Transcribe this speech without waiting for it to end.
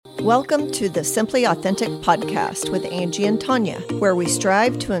Welcome to the Simply Authentic podcast with Angie and Tonya, where we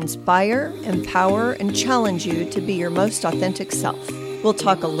strive to inspire, empower, and challenge you to be your most authentic self. We'll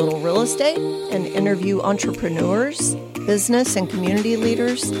talk a little real estate and interview entrepreneurs, business and community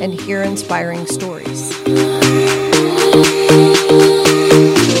leaders, and hear inspiring stories.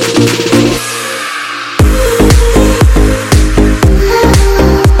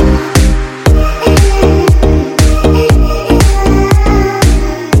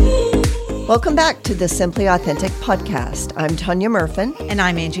 Welcome back to the Simply Authentic podcast. I'm Tonya Murfin. And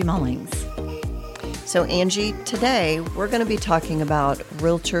I'm Angie Mullings. So Angie, today we're going to be talking about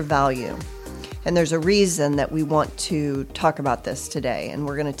realtor value. And there's a reason that we want to talk about this today, and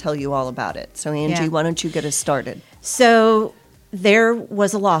we're going to tell you all about it. So Angie, Why don't you get us started? So there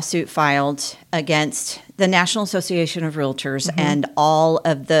was a lawsuit filed against the National Association of Realtors and all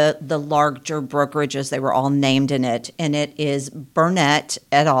of the larger brokerages. They were all named in it, and it is Burnett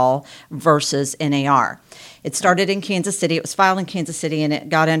et al. Versus NAR. It started in Kansas City. It was filed in Kansas City, and it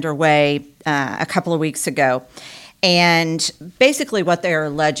got underway a couple of weeks ago. And basically what they're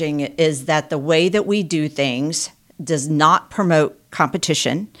alleging is that the way that we do things does not promote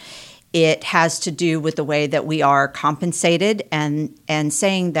competition. It has to do with the way that we are compensated and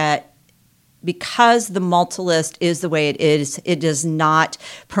saying that because the multi-list is the way it is, it does not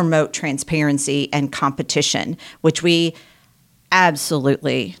promote transparency and competition, which we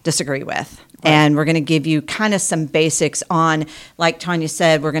absolutely disagree with. Right. And we're going to give you kind of some basics on, like Tonya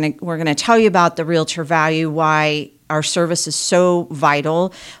said, we're going to tell you about the realtor value, why our service is so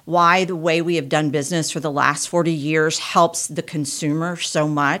vital, why the way we have done business for the last 40 years helps the consumer so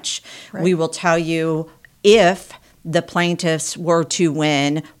much. Right. We will tell you if the plaintiffs were to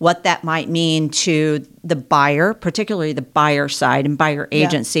win, what that might mean to the buyer, particularly the buyer side and buyer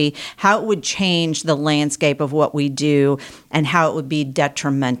agency, how it would change the landscape of what we do and how it would be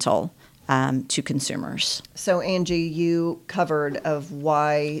detrimental to consumers. So Angie, you covered of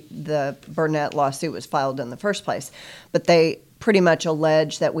why the Burnett lawsuit was filed in the first place, but they pretty much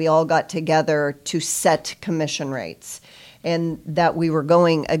allege that we all got together to set commission rates and that we were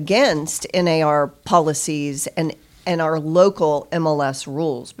going against NAR policies and our local MLS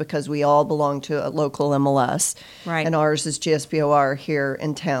rules because we all belong to a local MLS. Right. And ours is GSBOR here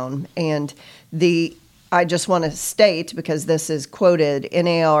in town. And I just want to state, because this is quoted,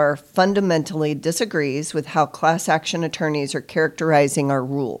 NAR fundamentally disagrees with how class action attorneys are characterizing our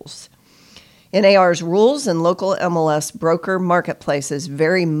rules. NAR's rules and local MLS broker marketplaces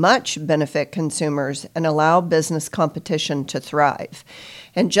very much benefit consumers and allow business competition to thrive.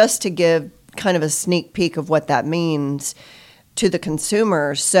 And just to give kind of a sneak peek of what that means to the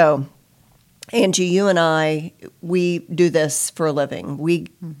consumer, so Angie, you and I, we do this for a living.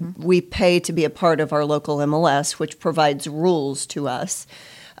 We pay to be a part of our local MLS, which provides rules to us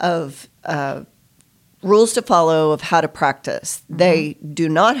of rules to follow of how to practice. They do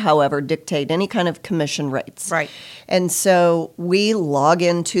not, however, dictate any kind of commission rates. Right. And so we log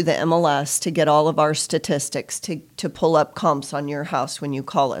into the MLS to get all of our statistics, to pull up comps on your house when you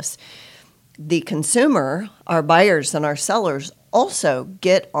call us. The consumer, our buyers and our sellers, also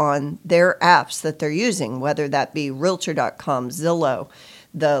get on their apps that they're using, whether that be Realtor.com, Zillow,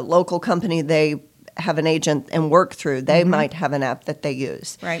 the local company they have an agent and work through, they might have an app that they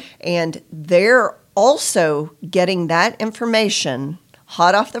use. Right. And they're also getting that information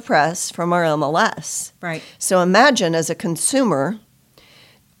hot off the press from our MLS. Right. So imagine as a consumer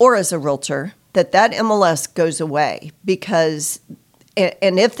or as a realtor that MLS goes away because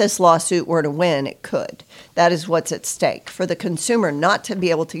and if this lawsuit were to win, it could. That is what's at stake. For the consumer not to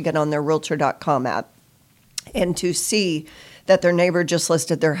be able to get on their Realtor.com app and to see that their neighbor just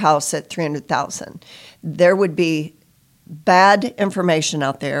listed their house at $300,000. There would be bad information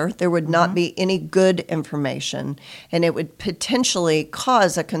out there. There would not be any good information. And it would potentially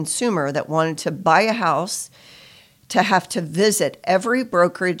cause a consumer that wanted to buy a house to have to visit every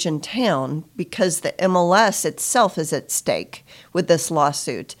brokerage in town because the MLS itself is at stake with this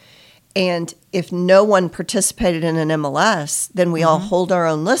lawsuit. And if no one participated in an MLS, then we all hold our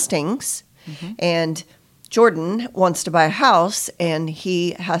own listings. And Jordan wants to buy a house, and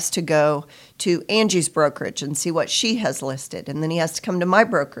he has to go to Angie's brokerage and see what she has listed. And then he has to come to my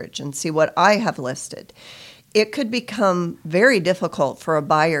brokerage and see what I have listed. It could become very difficult for a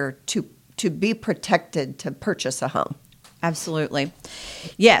buyer to be protected to purchase a home. Absolutely.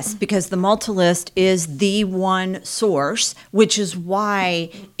 Yes, because the multi-list is the one source, which is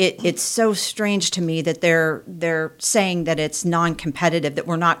why it's so strange to me that they're saying that it's non-competitive, that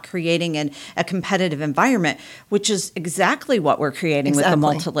we're not creating a competitive environment, which is exactly what we're creating with the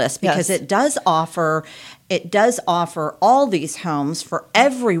multi-list, because Yes. it does offer all these homes for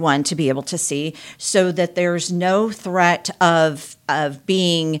everyone to be able to see, so that there's no threat of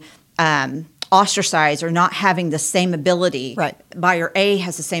being ostracized or not having the same ability. Right. Buyer A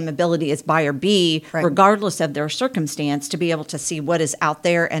has the same ability as buyer B, Right. regardless of their circumstance, to be able to see what is out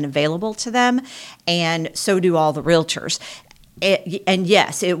there and available to them. And so do all the realtors. And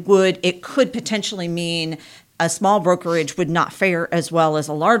yes, it could potentially mean a small brokerage would not fare as well as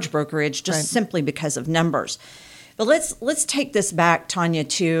a large brokerage, just Right. simply because of numbers. But let's take this back, Tonya,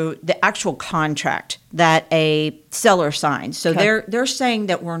 to the actual contract that a seller signs. So Okay. they're saying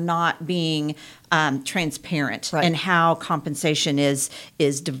that we're not being transparent Right. in how compensation is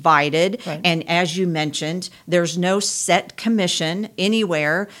divided. Right. And as you mentioned, there's no set commission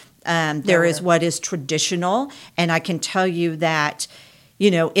anywhere. There is Nowhere. what is traditional, and I can tell you that,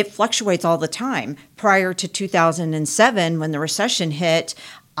 it fluctuates all the time. Prior to 2007, when the recession hit,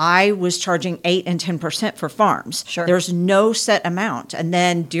 I was charging 8 and 10% for farms. Sure. There's no set amount. And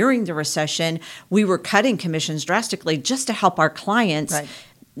then during the recession, we were cutting commissions drastically just to help our clients Right.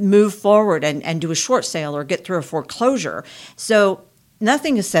 move forward and do a short sale or get through a foreclosure. So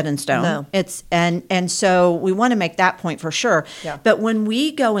nothing is set in stone. No. It's and so we want to make that point for sure. Yeah. But when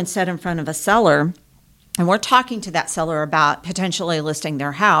we go and sit in front of a seller, and we're talking to that seller about potentially listing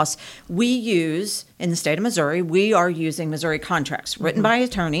their house, we use, in the state of Missouri, we are using Missouri contracts written by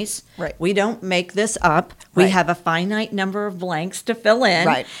attorneys. Right. We don't make this up. We Right. have a finite number of blanks to fill in.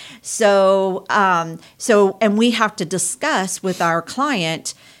 Right. So, and we have to discuss with our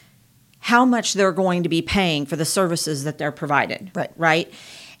client how much they're going to be paying for the services that they're provided. Right. Right.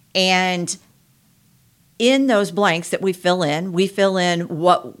 And in those blanks that we fill in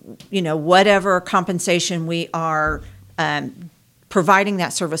whatever compensation we are providing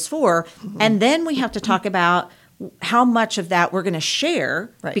that service for. And then we have to talk about how much of that we're going to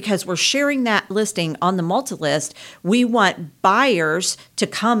share, Right. because we're sharing that listing on the multi-list. We want buyers to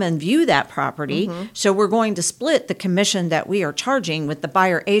come and view that property. So we're going to split the commission that we are charging with the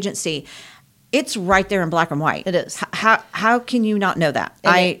buyer agency. It's right there in black and white. It is. How can you not know that?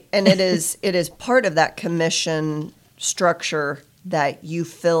 And it is part of that commission structure that you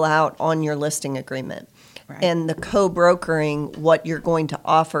fill out on your listing agreement. Right. And the co-brokering, what you're going to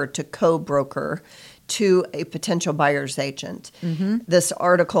offer to co-broker to a potential buyer's agent. This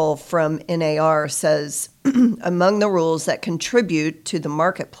article from NAR says, among the rules that contribute to the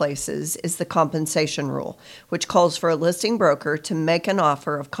marketplaces is the compensation rule, which calls for a listing broker to make an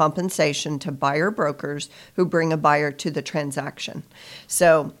offer of compensation to buyer brokers who bring a buyer to the transaction.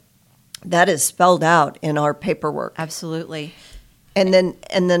 So that is spelled out in our paperwork. Absolutely. And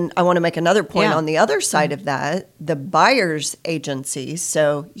then I want to make another point Yeah. on the other side of that, the buyer's agency.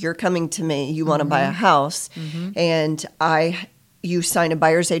 So you're coming to me, you want to buy a house, and you sign a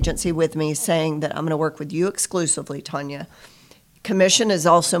buyer's agency with me saying that I'm going to work with you exclusively, Tonya. Commission is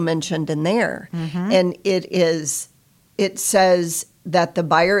also mentioned in there. And it says that the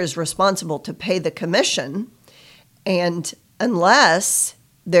buyer is responsible to pay the commission, and unless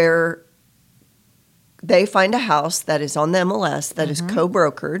they find a house that is on the MLS that is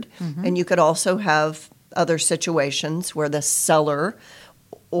co-brokered, and you could also have other situations where the seller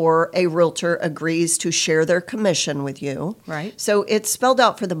or a realtor agrees to share their commission with you. Right. So it's spelled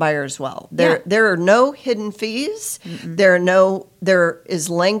out for the buyer as well. Yeah. There are no hidden fees. There is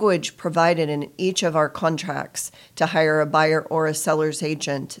language provided in each of our contracts to hire a buyer or a seller's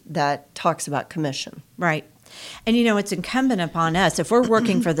agent that talks about commission. Right. And it's incumbent upon us, if we're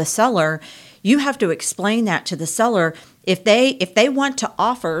working for the seller, you have to explain that to the seller. If they want to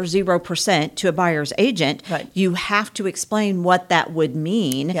offer 0% to a buyer's agent, Right. you have to explain what that would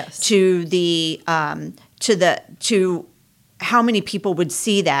mean Yes. to how many people would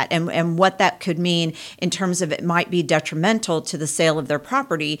see that and what that could mean in terms of it might be detrimental to the sale of their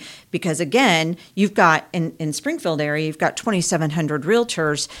property. Because again, you've got in Springfield area, you've got 2,700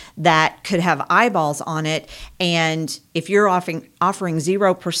 realtors that could have eyeballs on it. And if you're offering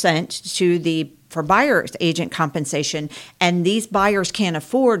 0% for buyer's agent compensation, and these buyers can't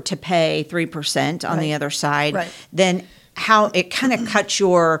afford to pay 3% on the Right. other side, Right. then how it kind of cuts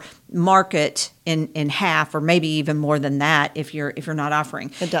your market in half, or maybe even more than that if you're not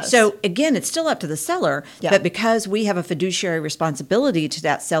offering. It does. So again, it's still up to the seller, Yeah. but because we have a fiduciary responsibility to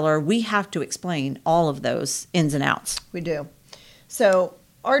that seller, we have to explain all of those ins and outs. We do. So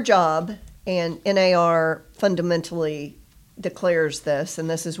our job, and NAR fundamentally declares this, and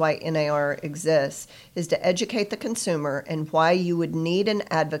this is why NAR exists, is to educate the consumer and why you would need an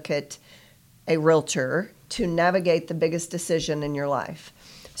advocate, a realtor, to navigate the biggest decision in your life.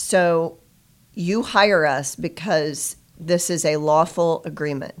 So you hire us because this is a lawful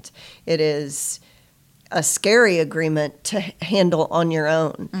agreement. It is a scary agreement to handle on your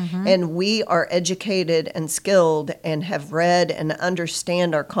own. And we are educated and skilled and have read and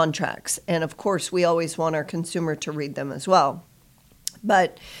understand our contracts. And of course, we always want our consumer to read them as well.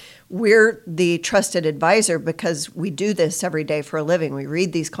 But we're the trusted advisor because we do this every day for a living. We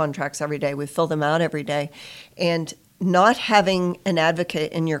read these contracts every day. We fill them out every day. And not having an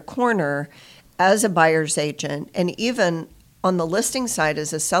advocate in your corner as a buyer's agent, and even on the listing side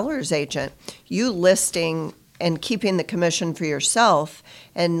as a seller's agent, you listing and keeping the commission for yourself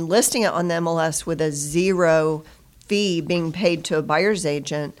and listing it on the MLS with a zero fee being paid to a buyer's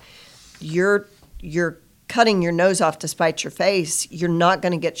agent, you're cutting your nose off to spite your face. You're not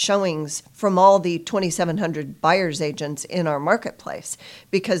going to get showings from all the 2,700 buyer's agents in our marketplace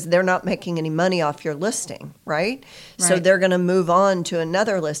because they're not making any money off your listing, right? So they're going to move on to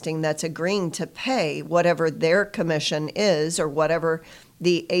another listing that's agreeing to pay whatever their commission is or whatever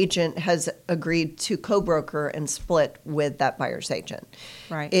the agent has agreed to co-broker and split with that buyer's agent.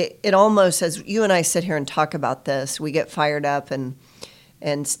 Right. It almost, as you and I sit here and talk about this, we get fired up and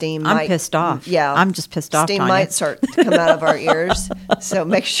steam I'm might, pissed off. Yeah. I'm just pissed off, Steam Tonya. might start to come out of our ears. So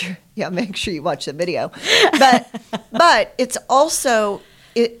make sure you watch the video. But it's also,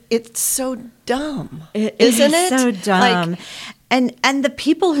 it's so dumb. Isn't it? So dumb. Like, and the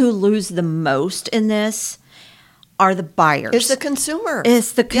people who lose the most in this are the buyers. it's the consumer.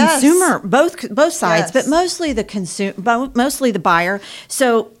 It's the consumer, both sides, Yes. but mostly mostly the buyer.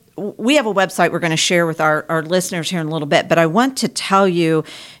 So we have a website we're going to share with our listeners here in a little bit, but I want to tell you,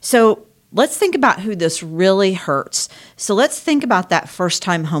 so let's think about who this really hurts. So let's think about that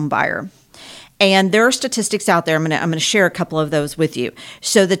first-time home buyer. And there are statistics out there. I'm going to share a couple of those with you.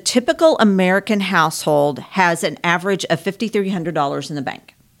 So the typical American household has an average of $5,300 in the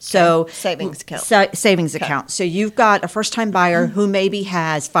bank. So savings account. Savings account. So you've got a first-time buyer who maybe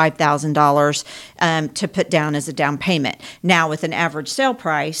has $5,000 to put down as a down payment. Now, with an average sale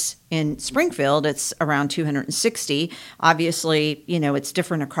price in Springfield, it's around $260. Obviously, it's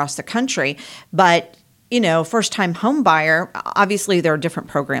different across the country, but first-time home buyer, obviously there are different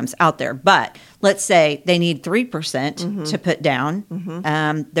programs out there, but let's say they need 3% to put down.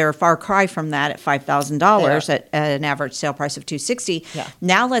 They're a far cry from that at $5,000 at an average sale price of $260. Yeah.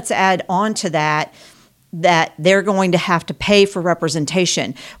 Now let's add on to that they're going to have to pay for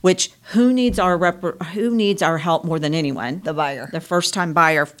representation, which who needs our help more than anyone? The buyer. The first-time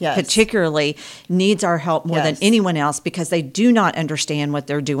buyer particularly needs our help more than anyone else because they do not understand what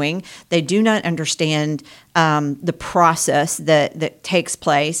they're doing. They do not understand the process that takes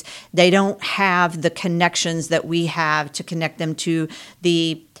place. They don't have the connections that we have to connect them to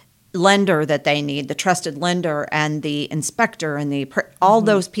the lender that they need, the trusted lender and the inspector and all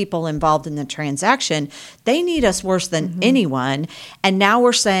those people involved in the transaction. They need us worse than anyone. And now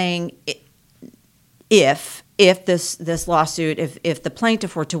we're saying if this lawsuit, if the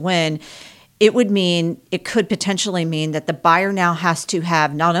plaintiff were to win, it could potentially mean that the buyer now has to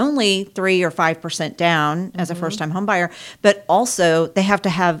have not only 3 or 5% down as a first-time home buyer, but also they have to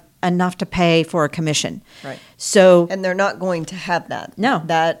have enough to pay for a commission. Right. So, and they're not going to have that. No.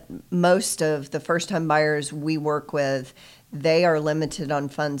 That most of the first-time buyers we work with, they are limited on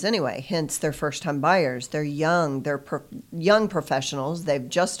funds anyway. Hence, they're first-time buyers. They're young. They're young professionals. They've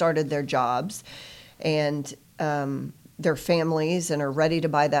just started their jobs, and their families, and are ready to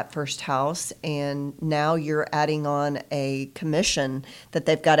buy that first house. And now you're adding on a commission that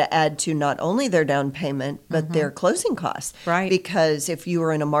they've got to add to not only their down payment, but their closing costs. Right. Because if you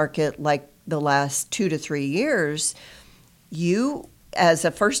were in a market like the last 2 to 3 years, you, as a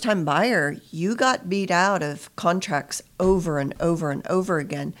first-time buyer, you got beat out of contracts over and over and over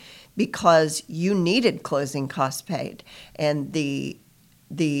again because you needed closing costs paid. And you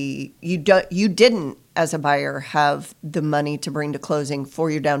didn't, as a buyer, have the money to bring to closing for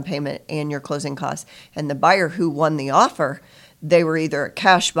your down payment and your closing costs. And the buyer who won the offer, they were either a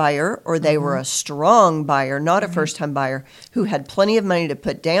cash buyer or they were a strong buyer, not a first-time buyer, who had plenty of money to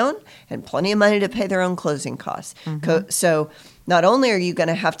put down and plenty of money to pay their own closing costs. So not only are you going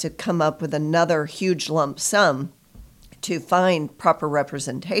to have to come up with another huge lump sum to find proper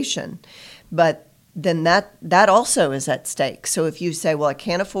representation, but then that also is at stake. So if you say, well, I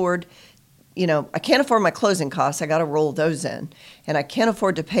can't afford my closing costs, I got to roll those in, and I can't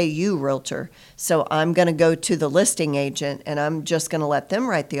afford to pay you, realtor, so I'm going to go to the listing agent and I'm just going to let them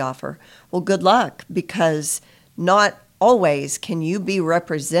write the offer. Well, good luck, because not always can you be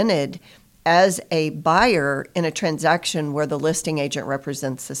represented as a buyer in a transaction where the listing agent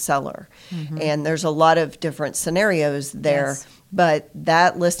represents the seller. And there's a lot of different scenarios there. Yes. But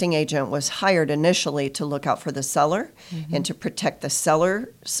that listing agent was hired initially to look out for the seller and to protect the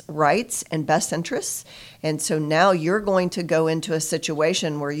seller's rights and best interests. And so now you're going to go into a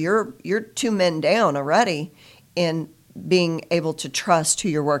situation where you're 2 men down already in being able to trust who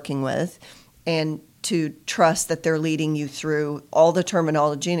you're working with and to trust that they're leading you through all the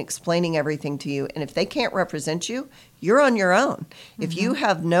terminology and explaining everything to you. And if they can't represent you, you're on your own. If you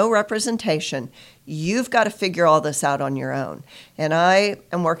have no representation, you've got to figure all this out on your own. And I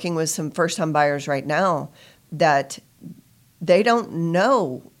am working with some first-time buyers right now that they don't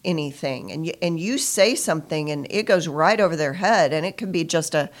know anything. And you say something and it goes right over their head. And it can be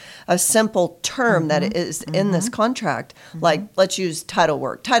just a simple term that is in this contract. Like, let's use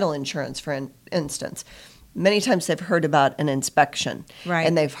title insurance, for instance. Many times they've heard about an inspection. Right.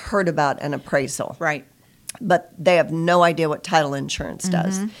 And they've heard about an appraisal. Right. But they have no idea what title insurance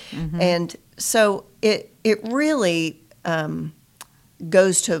does. And so it really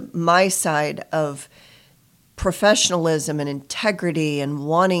goes to my side of professionalism and integrity and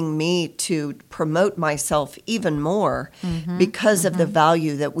wanting me to promote myself even more because of the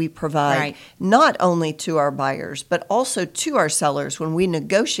value that we provide, not only to our buyers, but also to our sellers when we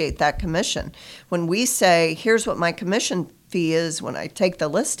negotiate that commission. When we say, here's what my commission fee is when I take the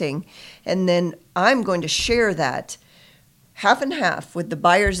listing, and then I'm going to share that half and half with the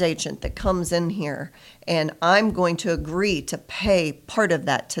buyer's agent that comes in here, and I'm going to agree to pay part of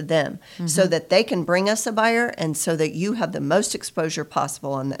that to them so that they can bring us a buyer and so that you have the most exposure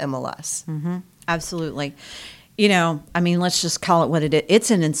possible on the MLS. Absolutely. Let's just call it what it is.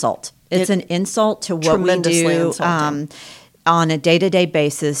 It's an insult. It's an insult to what we do on a day-to-day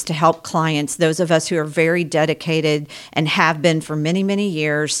basis to help clients, those of us who are very dedicated and have been for many, many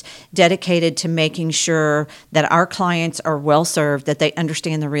years, dedicated to making sure that our clients are well served, that they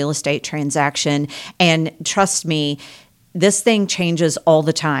understand the real estate transaction. And trust me, this thing changes all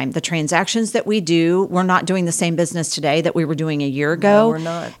the time. The transactions that we do, we're not doing the same business today that we were doing a year ago. No, we're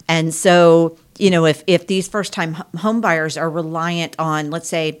not. And so, if these first-time home buyers are reliant on, let's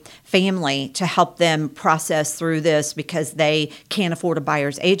say, family to help them process through this because they can't afford a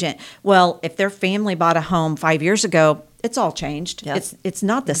buyer's agent, well, if their family bought a home 5 years ago, it's all changed. Yep. It's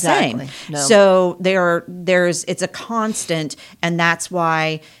not the Exactly. same. No. So it's a constant, and that's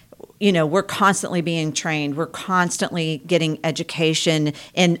why we're constantly being trained. We're constantly getting education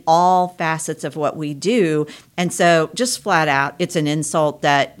in all facets of what we do. And so just flat out, it's an insult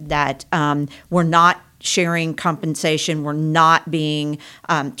that we're not sharing compensation. We're not being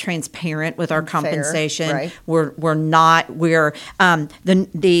transparent with our compensation. Fair, right. We're not. I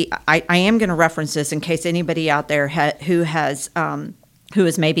am going to reference this in case anybody out there who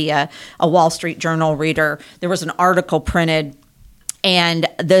is maybe a Wall Street Journal reader. There was an article printed. And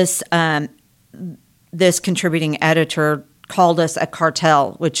this contributing editor called us a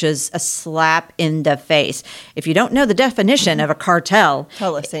cartel, which is a slap in the face. If you don't know the definition of a cartel,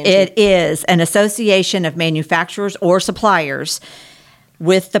 Tell us, Angie. It is an association of manufacturers or suppliers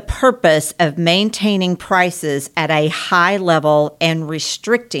with the purpose of maintaining prices at a high level and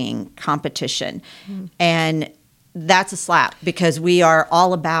restricting competition. And that's a slap because we are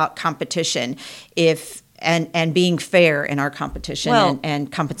all about competition. And being fair in our competition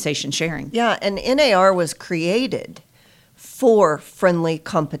and compensation sharing. Yeah, and NAR was created for friendly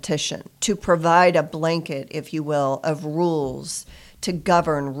competition, to provide a blanket, if you will, of rules to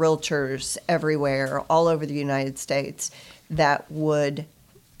govern realtors everywhere, all over the United States, that would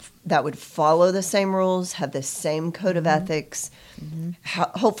follow the same rules, have the same code of ethics,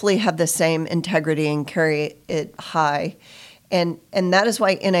 hopefully have the same integrity and carry it high. And that is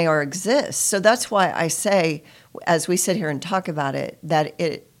why NAR exists. So that's why I say, as we sit here and talk about it, that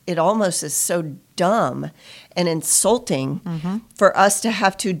it almost is so dumb and insulting for us to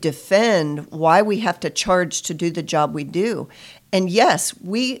have to defend why we have to charge to do the job we do. And yes,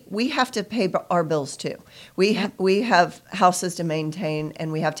 we have to pay our bills too. We have houses to maintain,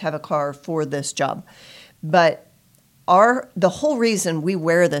 and we have to have a car for this job. But the whole reason we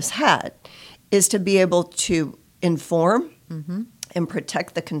wear this hat is to be able to inform and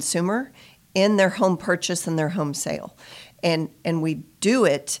protect the consumer in their home purchase and their home sale. And we do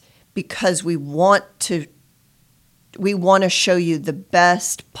it because we want to show you the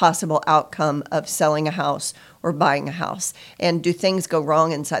best possible outcome of selling a house or buying a house. And do things go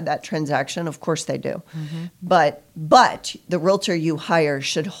wrong inside that transaction? Of course they do. But the realtor you hire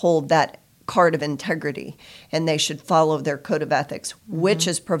should hold that card of integrity, and they should follow their code of ethics, which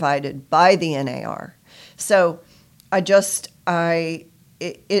is provided by the NAR. So It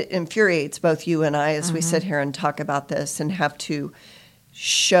infuriates both you and I as we sit here and talk about this and have to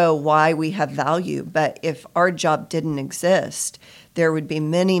show why we have value. But if our job didn't exist, there would be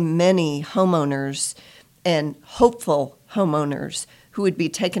many, many homeowners and hopeful homeowners who would be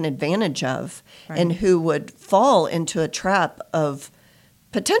taken advantage of and who would fall into a trap of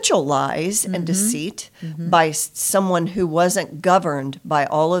potential lies and deceit by someone who wasn't governed by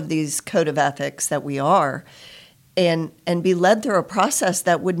all of these code of ethics that we are, and be led through a process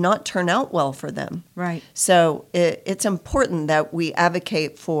that would not turn out well for them. Right. So it's important that we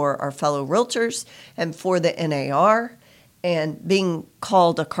advocate for our fellow realtors and for the NAR. And being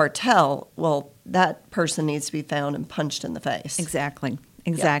called a cartel, well, that person needs to be found and punched in the face. Exactly.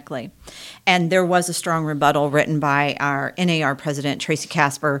 And there was a strong rebuttal written by our NAR president, Tracy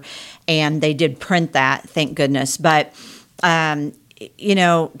Casper, and they did print that, thank goodness. But,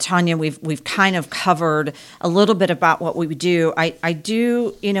 Tonya, we've kind of covered a little bit about what we do. I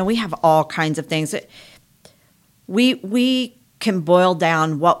do, we have all kinds of things. We can boil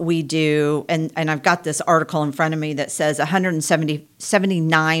down what we do, and I've got this article in front of me that says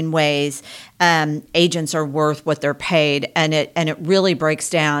 179 ways agents are worth what they're paid, and it really breaks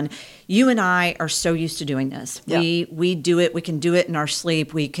down. You and I are so used to doing this. Yeah. We do it. We can do it in our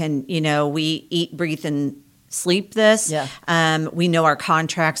sleep. We can, we eat, breathe, and sleep this. Yeah. We know our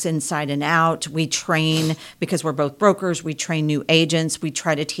contracts inside and out. We train, because we're both brokers, we train new agents. We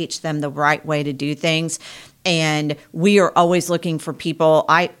try to teach them the right way to do things. And we are always looking for people.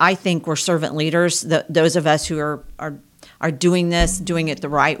 I think we're servant leaders. Those of us who are doing this, doing it the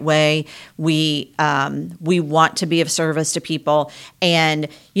right way. We want to be of service to people. And,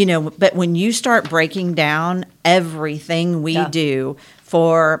 but when you start breaking down everything we do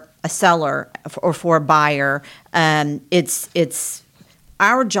for a seller or for a buyer, it's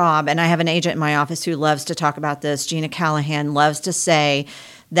our job. And I have an agent in my office who loves to talk about this. Gina Callahan loves to say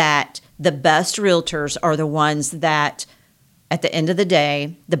that the best realtors are the ones that, at the end of the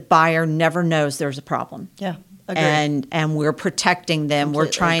day, the buyer never knows there's a problem. Yeah, agree. And we're protecting them. Completely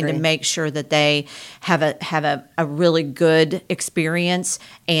We're trying agree. to make sure that they have a really good experience,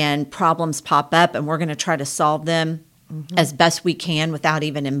 and problems pop up, and we're going to try to solve them as best we can without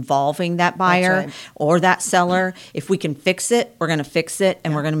even involving that buyer That's right. or that seller. If we can fix it, we're going to fix it,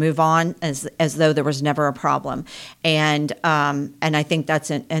 and we're going to move on as though there was never a problem. And I think that's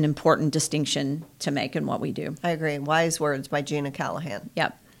an important distinction to make in what we do. I agree. Wise words by Gina Callahan.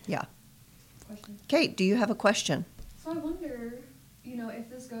 Yep. Yeah. Question. Kate, do you have a question? So I wonder, if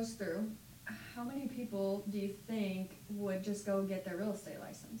this goes through, how many people do you think would just go get their real estate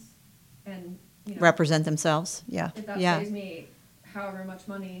license? And, Represent themselves. Yeah. if that Yeah. saves me however much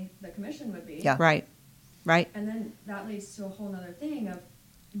money the commission would be. Yeah. Right. And then that leads to a whole nother thing of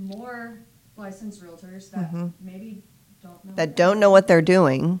more licensed realtors that maybe don't know. That don't know what they're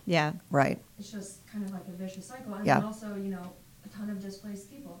doing. Yeah. Right. It's just kind of like a vicious cycle. And Yeah. then also, a ton of displaced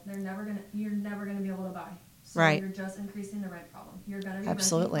people. You're never gonna be able to buy. So Right. you're just increasing the rent problem. You're gonna be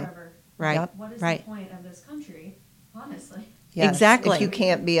Absolutely. renting forever. Right. Yep. What is Right. the point of this country, honestly? Yes. Exactly. If you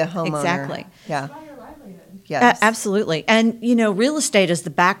can't be a homeowner. Exactly. Yeah. It's about your livelihood. Yes. Absolutely. And, real estate is the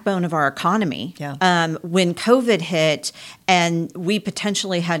backbone of our economy. Yeah. When COVID hit and we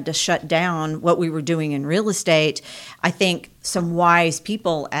potentially had to shut down what we were doing in real estate, I think some wise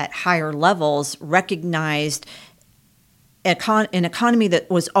people at higher levels recognized an economy that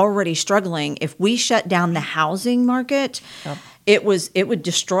was already struggling. If we shut down the housing market, it would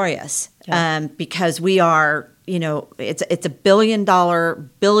destroy us. Because we are, it's $1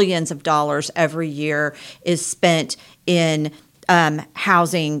 billions of dollars every year is spent in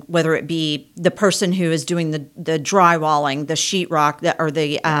housing, whether it be the person who is doing the drywalling, the sheetrock, or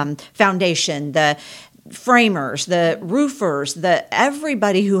the foundation, the framers, the roofers,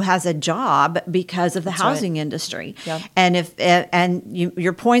 everybody who has a job because of the housing industry. Yep. And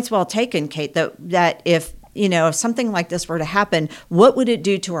your point's well taken, Kate, that if something like this were to happen, what would it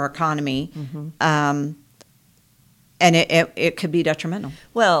do to our economy? And it could be detrimental.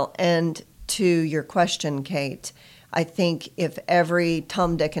 Well, and to your question, Kate, I think if every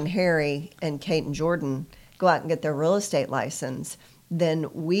Tom, Dick, and Harry and Kate and Jordan go out and get their real estate license, then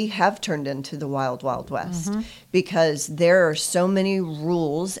we have turned into the wild, wild west, because there are so many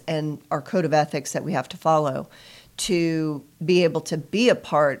rules and our code of ethics that we have to follow to be able to be a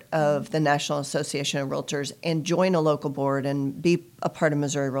part of the National Association of Realtors and join a local board and be a part of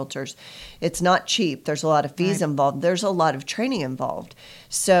Missouri Realtors. It's not cheap. There's a lot of fees involved. There's a lot of training involved.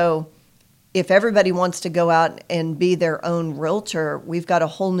 So if everybody wants to go out and be their own realtor, we've got a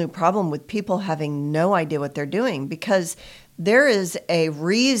whole new problem with people having no idea what they're doing, because there is a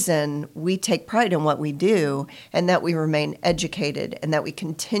reason we take pride in what we do, and that we remain educated, and that we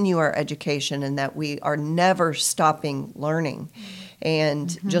continue our education, and that we are never stopping learning.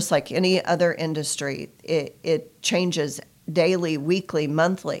 And just like any other industry, it changes daily, weekly,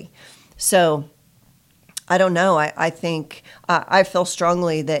 monthly. So I don't know. I think I feel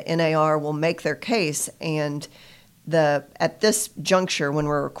strongly that NAR will make their case, and at this juncture when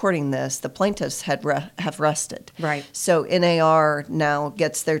we're recording this, the plaintiffs have rested. Right. So NAR now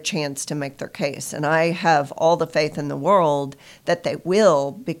gets their chance to make their case, and I have all the faith in the world that they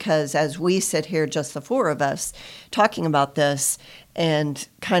will, because as we sit here, just the four of us, talking about this and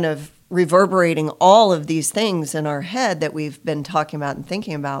kind of reverberating all of these things in our head that we've been talking about and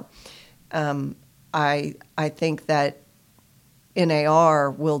thinking about, I think that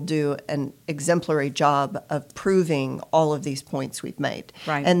NAR will do an exemplary job of proving all of these points we've made.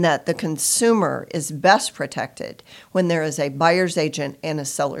 Right. And that the consumer is best protected when there is a buyer's agent and a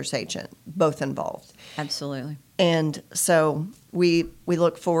seller's agent, both involved. Absolutely. And so we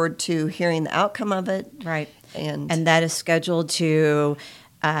look forward to hearing the outcome of it. Right. And that is scheduled to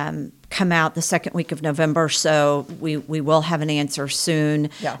come out the second week of November, so we will have an answer soon.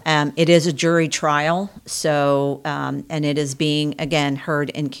 Yeah. It is a jury trial, so and it is being, again, heard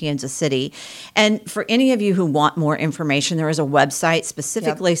in Kansas City. And for any of you who want more information, there is a website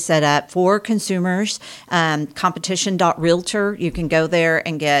specifically set up for consumers, competition.realtor. You can go there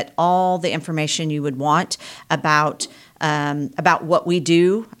and get all the information you would want about what we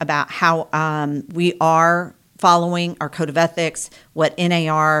do, about how we are following our code of ethics, what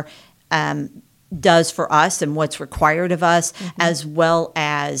NAR does for us and what's required of us, as well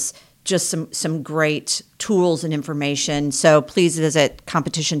as just some great tools and information. So please visit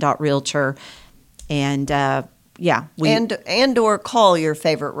competition.realtor and and or call your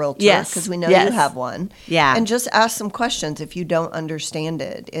favorite realtor, because we know you have one. Yeah. And just ask some questions if you don't understand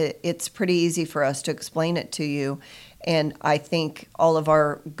it. It's pretty easy for us to explain it to you. And I think all of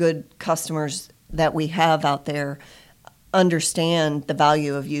our good customers that we have out there understand the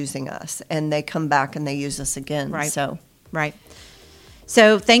value of using us, and they come back and they use us again. Right. Right.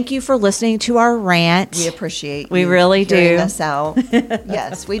 So thank you for listening to our rant. We appreciate We you really hearing do. us out.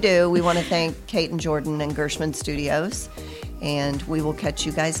 Yes, we do. We want to thank Kate and Jordan and Gershman Studios, and we will catch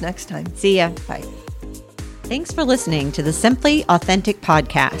you guys next time. See ya. Bye. Thanks for listening to the Simply Authentic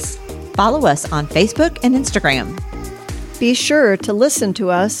podcast. Follow us on Facebook and Instagram. Be sure to listen to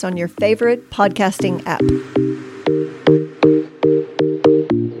us on your favorite podcasting app.